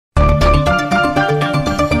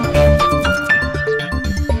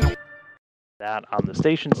that on the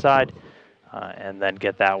station side, and then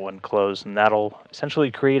get that one closed. And that'll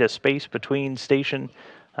essentially create a space between station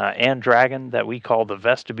and Dragon that we call the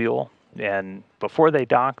vestibule. And before they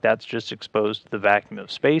dock, that's just exposed to the vacuum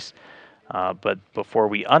of space. But before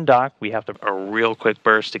we undock, we have to a real quick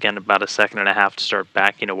burst, again about 1.5 seconds to start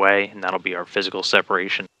backing away, and that'll be our physical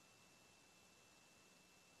separation.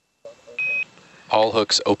 All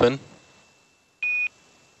hooks open.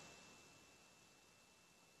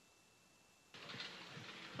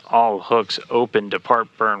 All hooks open. Depart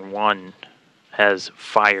burn 1 has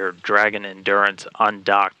fired. Dragon Endurance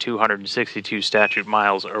undocked 262 statute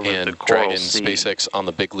miles over the Coral Dragon Sea. SpaceX on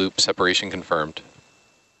the big loop, separation confirmed.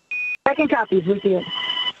 Second copies, we see it.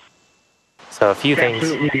 So a few things.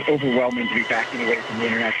 Absolutely overwhelming to be backing away from the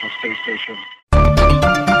International Space Station.